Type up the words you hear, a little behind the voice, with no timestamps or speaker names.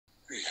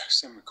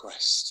Send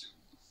request.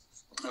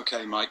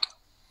 Okay, Mike.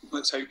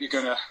 Let's hope you're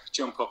going to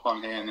jump up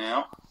on here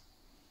now.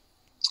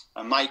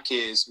 And Mike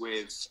is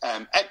with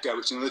EBGO,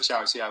 which is another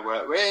charity I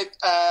work with,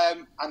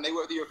 and they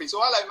work with the European. So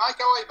hello, Mike.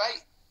 How are you,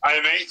 mate?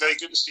 Hi, mate. Very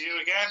good to see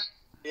you again.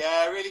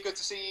 Yeah, really good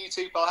to see you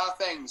too, pal. How are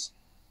things?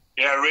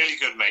 Yeah, really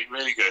good, mate.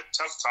 Really good.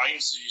 Tough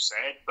times, as you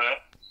said,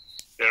 but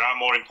there are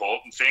more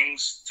important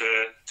things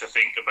to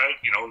think about.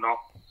 You know, not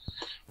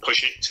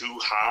push it too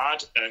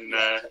hard, and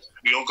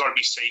we all got to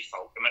be safe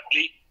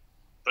ultimately.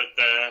 But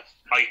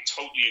I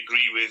totally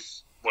agree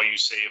with what you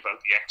say about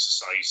the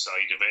exercise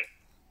side of it.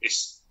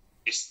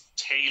 It's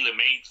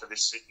tailor-made for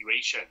this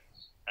situation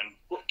and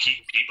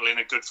keep people in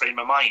a good frame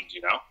of mind,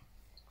 you know?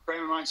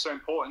 Frame of mind's so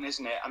important,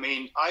 isn't it? I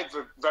mean, I've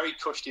a very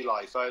cushy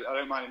life. I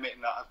don't mind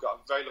admitting that. I've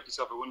got a very lucky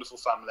to have a wonderful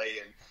family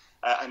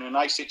and a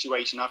nice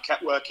situation. I've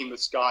kept working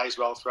with Sky as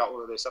well throughout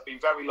all of this. I've been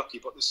very lucky,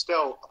 but there's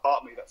still a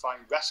part of me that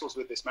wrestles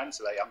with this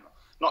mentally. I'm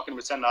not going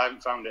to pretend I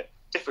haven't found it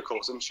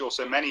difficult. I'm sure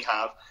so many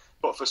have.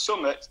 But for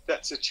some,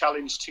 that's a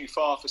challenge too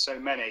far for so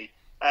many.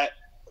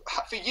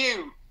 For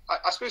you,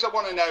 I suppose I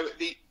want to know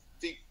the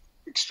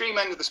extreme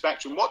end of the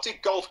spectrum. What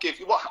did golf give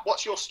you?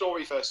 What's your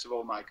story, first of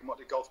all, Mike, and what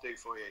did golf do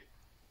for you?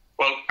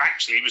 Well,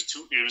 actually,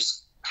 it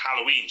was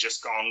Halloween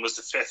just gone, was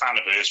the 5th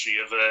anniversary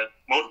of a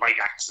motorbike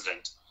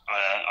accident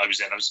I was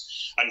in. I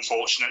was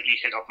unfortunately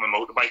hit off my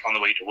motorbike on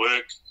the way to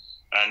work,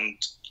 and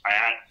I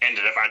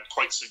had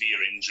quite severe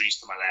injuries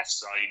to my left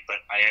side, but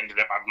I ended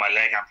up having my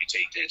leg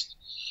amputated.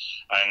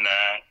 And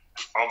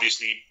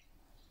obviously,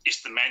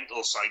 it's the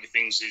mental side of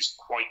things is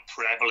quite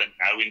prevalent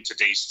now in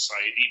today's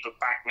society. But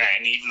back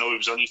then, even though it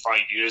was only 5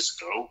 years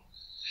ago,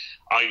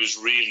 I was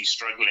really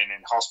struggling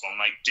in hospital,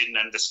 and I didn't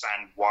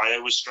understand why I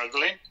was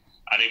struggling.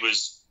 And it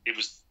was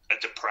a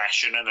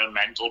depression and a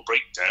mental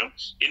breakdown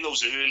in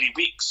those early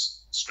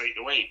weeks straight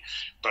away.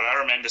 But I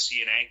remember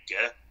seeing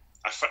EBGO.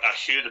 I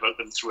heard about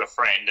them through a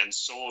friend and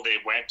saw their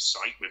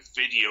website with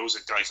videos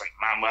of guys like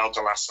Manuel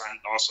de los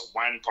Santos and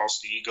Juan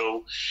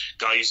Postigo,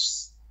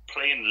 guys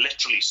playing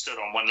literally stood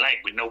on one leg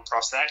with no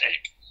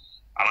prosthetic.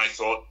 And I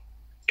thought,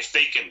 if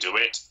they can do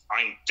it,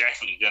 I'm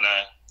definitely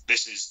gonna.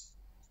 This is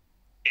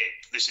it.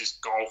 This is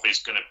golf is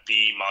gonna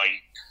be my.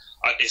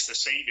 It's the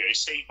savior. It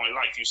saved my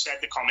life. You said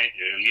the comment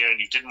earlier, and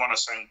you didn't want to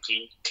sound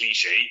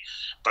cliche,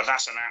 but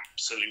that's an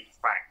absolute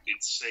fact.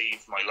 It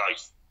saved my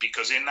life,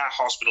 because in that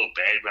hospital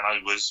bed when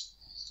I was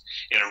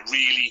in a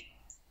really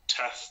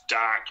tough,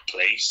 dark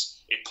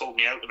place, it pulled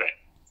me out of it.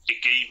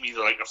 It gave me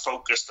a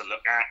focus to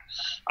look at,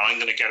 and I'm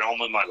going to get on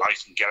with my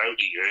life and get out of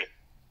here.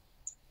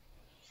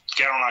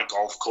 Get on that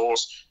golf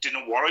course.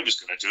 Didn't know what I was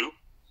going to do.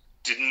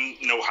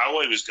 Didn't know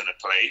how I was going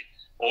to play.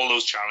 All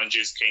those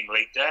challenges came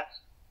later,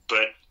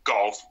 but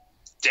golf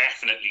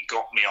definitely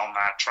got me on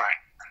that track.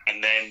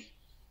 And then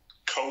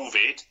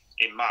COVID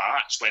in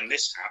March, when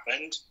this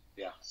happened,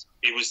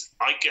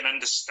 I can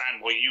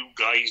understand why you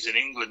guys in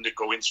England are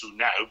going through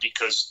now,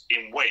 because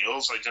in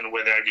Wales, I don't know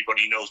whether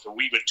everybody knows, but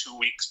we were 2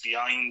 weeks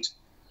behind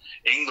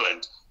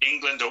England.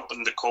 England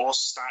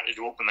started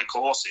to open the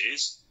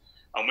courses,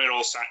 and we're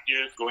all sat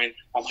here going,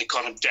 oh my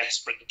God, I'm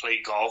desperate to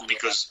play golf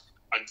because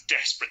I'm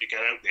desperate to get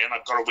out there, and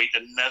I've got to wait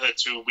another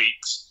 2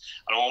 weeks.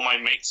 And all my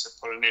mates are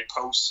putting their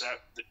posts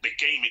up. The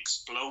game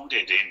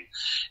exploded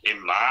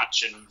in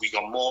March, and we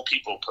got more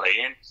people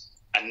playing,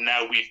 and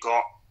now we've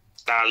got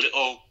that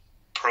little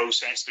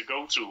process to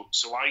go through.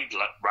 So I'd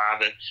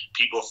rather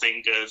people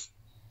think of,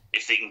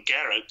 if they can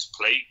get out to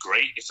play,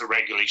 great, if the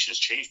regulations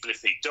change, but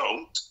if they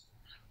don't,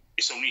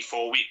 it's only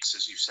 4 weeks,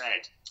 as you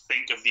said.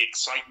 Think of the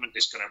excitement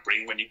it's going to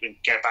bring when you can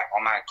get back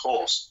on that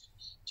course.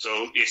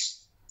 So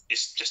it's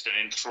just an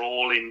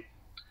enthralling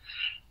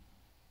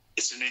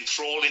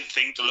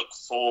thing to look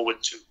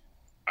forward to,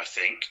 I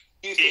think.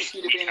 Do you think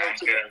you'd have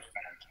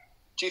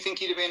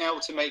been able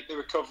to make the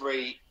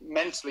recovery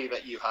mentally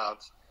that you have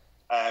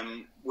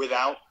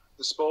without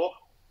the sport?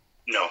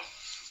 No.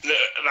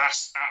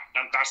 That's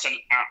an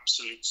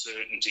absolute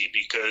certainty,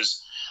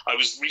 because there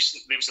was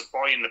a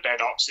boy in the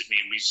bed opposite me,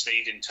 and we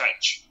stayed in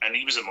touch, and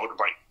he was a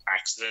motorbike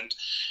accident,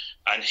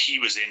 and he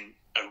was in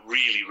a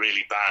really,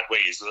 really bad way.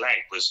 His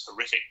leg was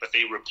horrific, but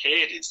they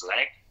repaired his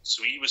leg,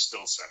 so he was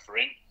still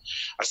suffering.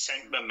 I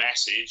sent him a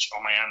message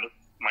on my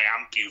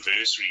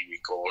ampuversary, we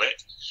call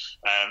it.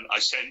 I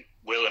sent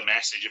Will a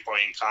message, a boy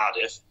in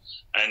Cardiff,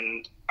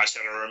 and I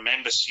said, I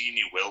remember seeing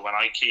you, Will, when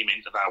I came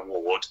into that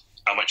ward,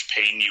 how much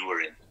pain you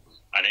were in.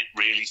 And it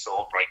really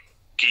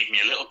gave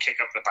me a little kick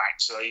up the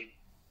backside.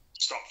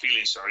 Stop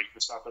feeling sorry for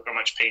stuff. Look how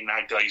much pain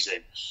that guy's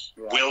in.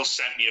 Yeah. Will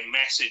sent me a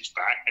message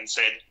back and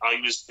said, I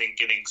was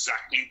thinking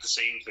exactly the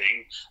same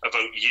thing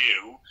about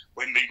you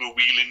when they were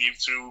wheeling you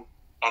through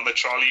on the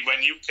trolley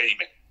when you came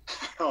in.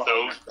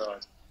 My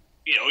God.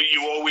 You know,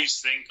 you always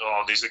think,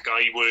 oh, there's a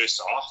guy worse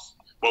off.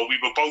 Well, we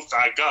were both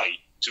that guy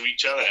to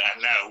each other,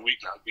 and now we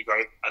got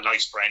a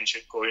nice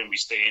friendship going. We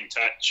stay in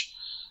touch,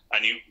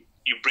 and you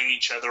bring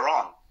each other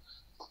on.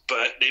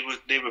 But they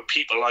were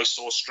people I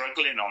saw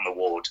struggling on the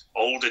ward,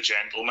 older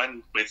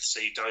gentlemen with,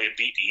 say,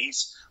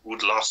 diabetes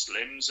who'd lost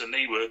limbs, and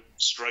they were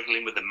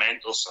struggling with the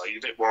mental side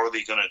of it. What are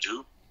they going to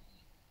do?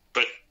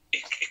 But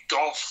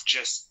golf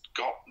just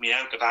got me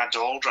out of that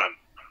doldrum,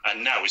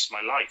 and now it's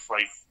my life.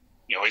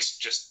 It's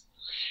just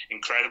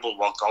incredible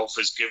what golf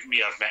has given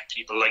me. I've met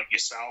people like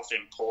yourself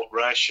in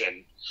Portrush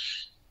and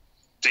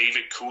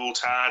David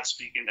Coulthard.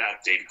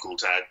 David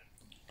Coulthard.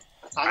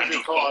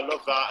 Andrew Cole, I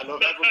love that. I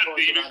love everyone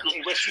calling him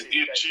Andy.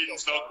 Your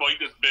chin's not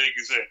quite as big,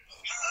 is it?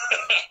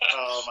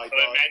 Oh my But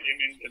I God. met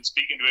him and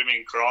speaking to him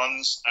in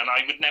Crons, and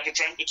I would never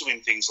dreamt of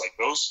doing things like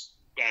those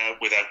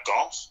without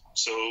golf.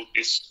 So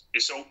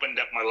it's opened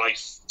up my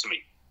life to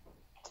me.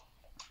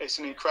 It's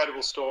an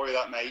incredible story,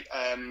 that, mate.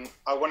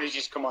 I wanted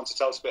you to come on to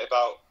tell us a bit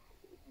about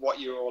what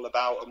you're all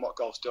about and what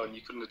golf's done.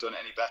 You couldn't have done it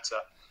any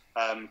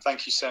better.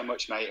 Thank you so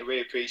much, mate. I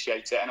really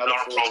appreciate it, and I look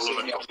Not a forward to problem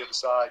seeing you at on the other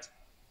side.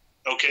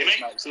 Okay, Cheers,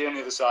 mate. mate. See you on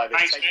the other side.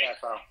 Thanks, Take mate. care,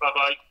 pal.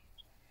 Bye-bye.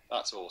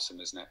 That's awesome,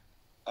 isn't it?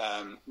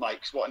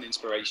 Mike, what an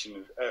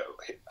inspiration of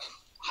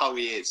how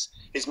he is.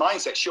 His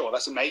mindset, sure,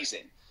 that's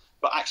amazing.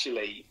 But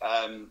actually,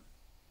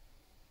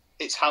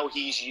 it's how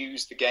he's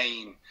used the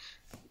game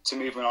to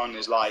move on in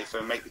his life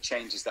and make the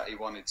changes that he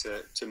wanted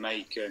to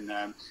make. And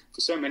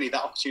for so many,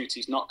 that opportunity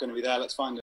is not going to be there. Let's find